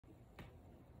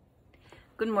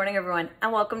Good morning, everyone,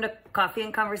 and welcome to Coffee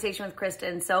and Conversation with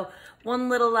Kristen. So one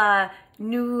little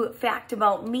new fact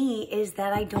about me is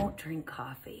that I don't drink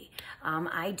coffee. I'm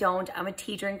a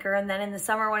tea drinker, and then in the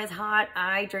summer when it's hot,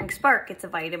 I drink Spark. It's a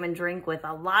vitamin drink with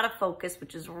a lot of focus,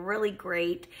 which is really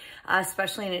great,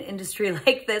 especially in an industry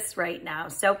like this right now.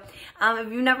 So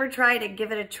if you've never tried it,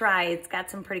 give it a try. It's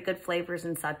got some pretty good flavors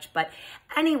and such. But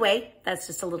anyway, that's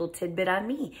just a little tidbit on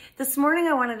me. This morning,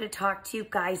 I wanted to talk to you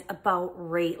guys about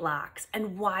rate locks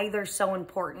and why they're so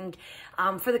important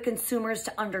for the consumers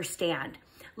to understand.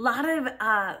 A lot of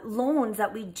loans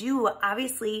that we do,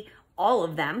 obviously, all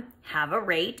of them have a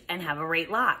rate and have a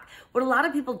rate lock. What a lot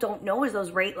of people don't know is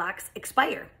those rate locks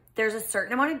expire. There's a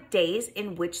certain amount of days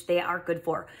in which they are good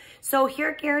for. So here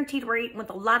at Guaranteed Rate, with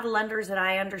a lot of lenders that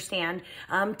I understand,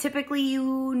 typically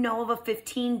you know of a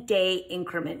 15-day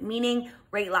increment, meaning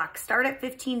rate locks start at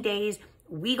 15 days,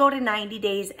 we go to 90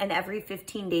 days, and every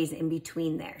 15 days in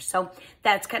between there. So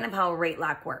that's kind of how a rate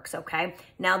lock works, okay?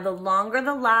 Now, the longer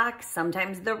the lock,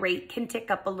 sometimes the rate can tick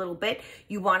up a little bit.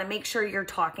 You wanna make sure you're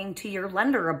talking to your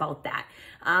lender about that.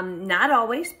 Not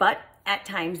always, but at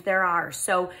times there are.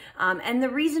 So, and the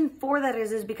reason for that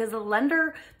is because the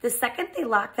lender, the second they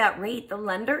lock that rate, the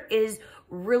lender is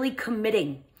really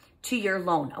committing to your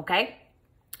loan, okay?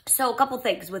 So a couple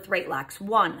things with rate locks.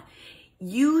 One,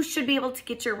 you should be able to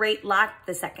get your rate locked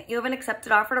the second you have an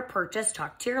accepted offer to purchase.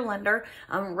 Talk to your lender.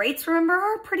 Rates, remember,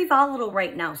 are pretty volatile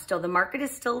right now still. The market is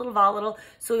still a little volatile,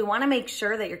 so we want to make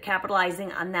sure that you're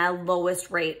capitalizing on that lowest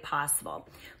rate possible.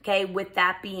 Okay, with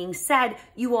that being said,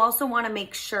 you also want to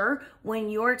make sure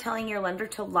when you're telling your lender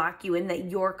to lock you in that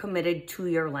you're committed to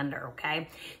your lender, okay?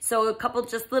 So a couple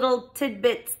just little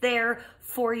tidbits there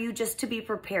for you just to be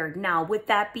prepared. Now, with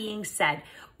that being said,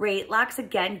 rate locks,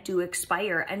 again, do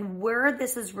expire. And where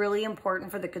this is really important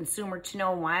for the consumer to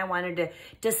know, why I wanted to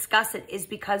discuss it, is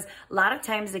because a lot of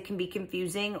times it can be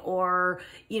confusing or,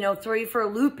 throw you for a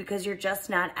loop because you're just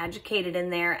not educated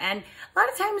in there. And a lot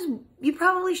of times you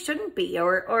probably shouldn't be,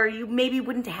 or you maybe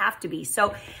wouldn't have to be.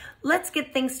 So let's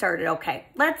get things started, okay?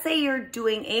 Let's say you're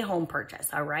doing a home purchase,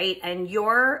 all right? And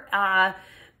your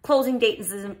closing date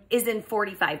is in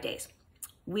 45 days.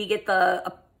 We get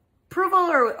the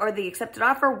approval or the accepted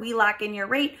offer, we lock in your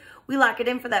rate. We lock it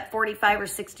in for that 45 or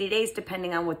 60 days,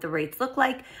 depending on what the rates look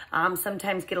like.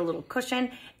 Sometimes get a little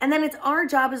cushion. And then it's our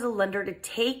job as a lender to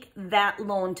take that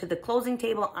loan to the closing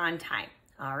table on time,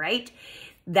 all right?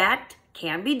 That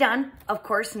can be done, of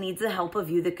course, needs the help of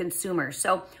you, the consumer.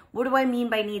 So what do I mean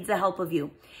by needs the help of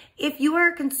you? If you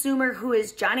are a consumer who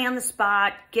is Johnny on the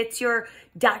spot, gets your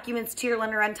documents to your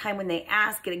lender on time when they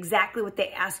ask, get exactly what they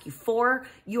ask you for,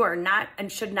 you are not and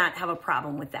should not have a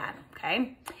problem with that,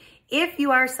 okay? If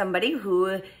you are somebody who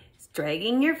is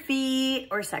dragging your feet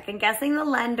or second guessing the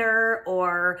lender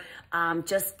or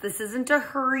just this isn't a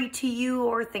hurry to you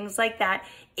or things like that,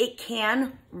 it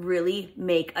can really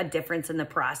make a difference in the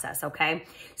process, okay?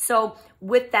 So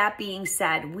with that being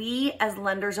said, we as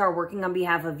lenders are working on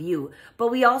behalf of you,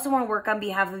 but we also want to work on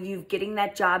behalf of you getting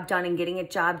that job done and getting a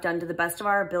job done to the best of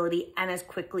our ability and as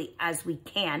quickly as we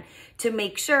can to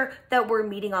make sure that we're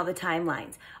meeting all the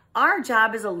timelines. Our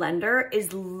job as a lender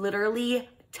is literally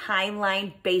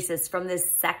timeline basis from the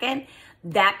second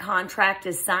that contract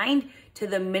is signed to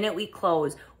the minute we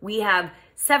close. We have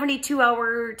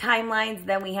 72-hour timelines,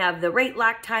 then we have the rate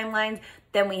lock timelines,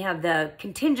 then we have the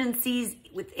contingencies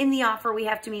within the offer we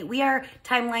have to meet. We are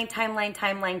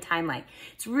timeline.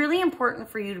 It's really important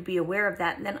for you to be aware of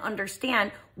that and then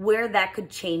understand where that could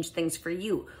change things for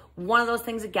you. One of those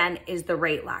things, again, is the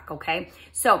rate lock, okay?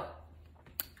 So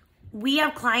we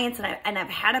have clients, and I've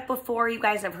had it before. You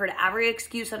guys have heard every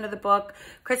excuse under the book.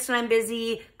 Kristen, I'm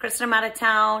busy. Kristen, I'm out of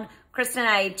town. Kristen,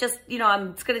 I just,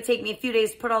 it's going to take me a few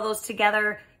days to put all those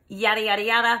together. Yada, yada,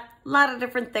 yada. A lot of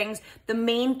different things. The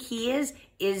main key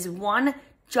is one,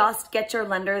 just get your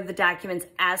lender the documents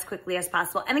as quickly as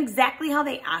possible and exactly how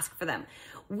they ask for them.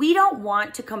 We don't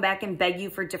want to come back and beg you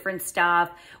for different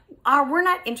stuff. We're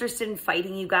not interested in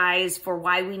fighting you guys for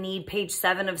why we need page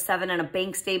 7 of 7 in a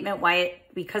bank statement,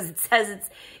 because it says it's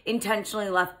intentionally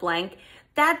left blank.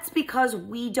 That's because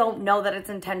we don't know that it's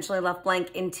intentionally left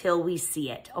blank until we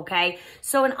see it, okay?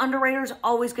 So an underwriter is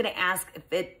always gonna ask,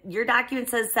 if your document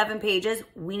says 7 pages,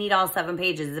 we need all 7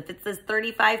 pages. If it says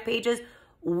 35 pages,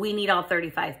 we need all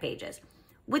 35 pages.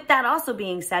 With that also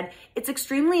being said, it's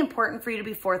extremely important for you to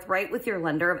be forthright with your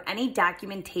lender of any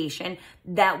documentation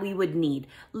that we would need.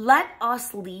 Let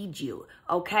us lead you,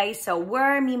 okay? So what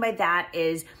I mean by that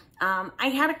is I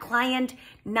had a client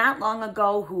not long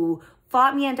ago who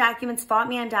fought me on documents,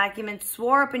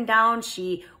 swore up and down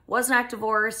she was not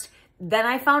divorced. Then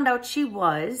I found out she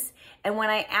was, and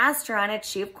when I asked her on it,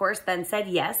 she of course then said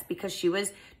yes, because she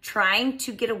was trying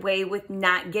to get away with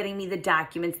not getting me the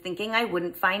documents, thinking I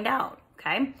wouldn't find out,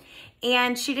 okay?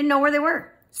 And she didn't know where they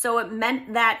were. So it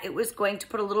meant that it was going to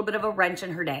put a little bit of a wrench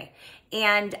in her day.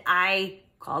 And I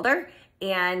called her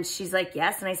and she's like,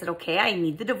 yes. And I said, okay, I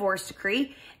need the divorce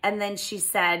decree. And then she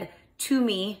said to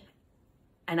me,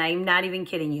 and I'm not even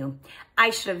kidding you,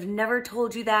 I should have never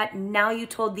told you that. Now you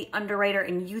told the underwriter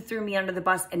and you threw me under the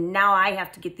bus, and now I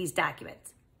have to get these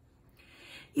documents.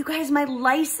 You guys, my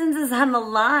license is on the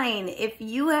line. If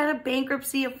you had a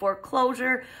bankruptcy, a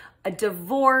foreclosure, a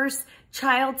divorce,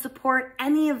 child support,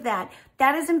 any of that,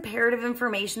 that is imperative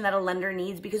information that a lender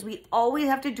needs, because we always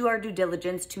have to do our due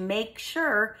diligence to make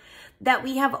sure that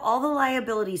we have all the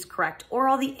liabilities correct or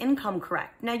all the income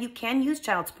correct. Now, you can use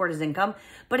child support as income,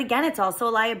 but again, it's also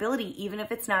a liability, even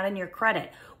if it's not in your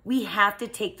credit. We have to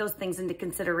take those things into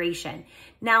consideration.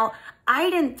 Now,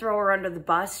 I didn't throw her under the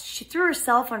bus. She threw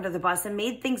herself under the bus and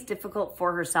made things difficult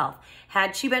for herself.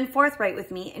 Had she been forthright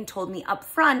with me and told me up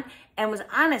front and was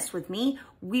honest with me,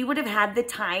 we would have had the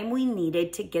time we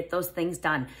needed to get those things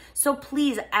done. So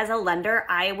please, as a lender,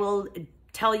 I will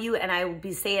tell you, and I will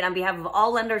be saying on behalf of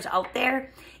all lenders out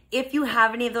there, if you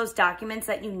have any of those documents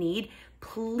that you need,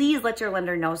 please let your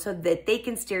lender know so that they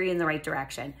can steer you in the right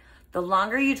direction. The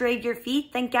longer you drag your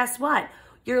feet, then guess what?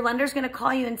 Your lender's gonna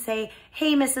call you and say,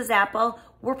 hey, Mrs. Apple,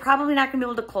 we're probably not gonna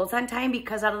be able to close on time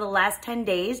because out of the last 10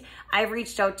 days, I've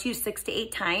reached out to you 6 to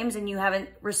 8 times and you haven't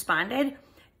responded,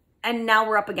 and now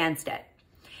we're up against it.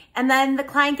 And then the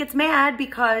client gets mad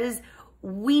because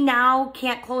we now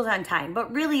can't close on time,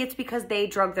 but really it's because they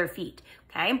drug their feet,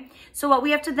 okay? So what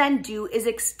we have to then do is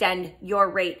extend your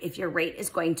rate if your rate is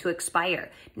going to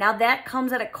expire. Now that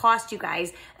comes at a cost, you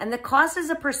guys, and the cost is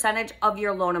a percentage of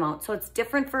your loan amount, so it's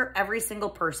different for every single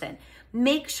person.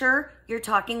 Make sure you're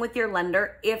talking with your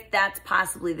lender if that's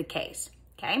possibly the case,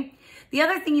 okay? The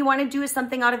other thing you want to do is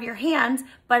something out of your hands,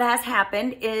 but has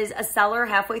happened, is a seller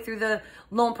halfway through the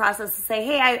loan process to say,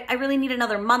 hey, I really need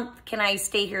another month. Can I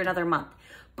stay here another month?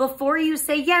 Before you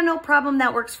say, yeah, no problem,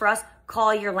 that works for us,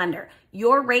 call your lender.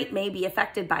 Your rate may be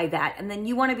affected by that. And then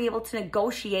you want to be able to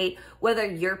negotiate whether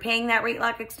you're paying that rate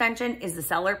lock extension, is the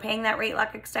seller paying that rate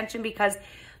lock extension? Because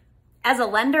as a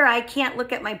lender, I can't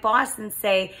look at my boss and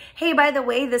say, hey, by the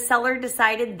way, the seller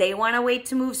decided they want to wait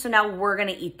to move, so now we're going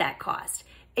to eat that cost.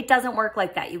 It doesn't work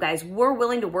like that, you guys. We're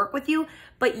willing to work with you,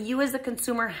 but you as a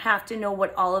consumer have to know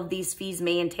what all of these fees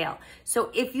may entail.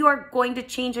 So if you are going to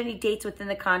change any dates within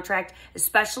the contract,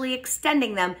 especially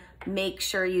extending them, make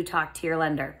sure you talk to your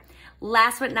lender.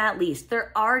 Last but not least,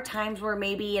 there are times where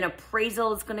maybe an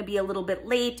appraisal is going to be a little bit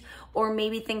late, or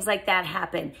maybe things like that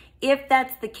happen. If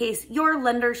that's the case, your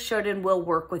lender should and will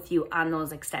work with you on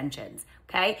those extensions,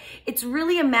 okay? It's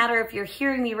really a matter, if you're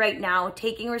hearing me right now,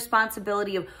 taking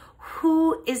responsibility of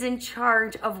who is in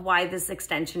charge of why this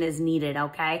extension is needed,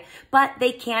 okay? But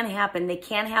they can happen. They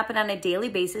can happen on a daily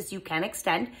basis. You can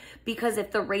extend, because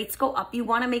if the rates go up, you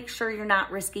want to make sure you're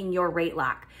not risking your rate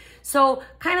lock. So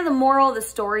kind of the moral of the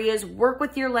story is work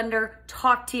with your lender,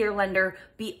 talk to your lender,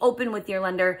 be open with your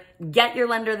lender, get your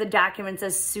lender the documents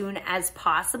as soon as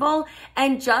possible,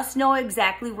 and just know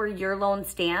exactly where your loan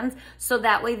stands, so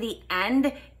that way the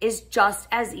end is just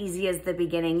as easy as the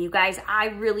beginning. You guys, I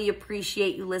really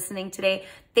appreciate you listening today.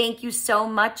 Thank you so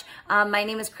much. My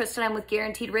name is Kristen. I'm with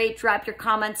Guaranteed Rate. Drop your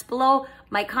comments below.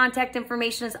 My contact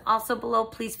information is also below.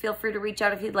 Please feel free to reach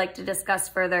out if you'd like to discuss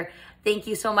further. Thank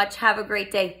you so much. Have a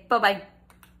great day. Bye-bye.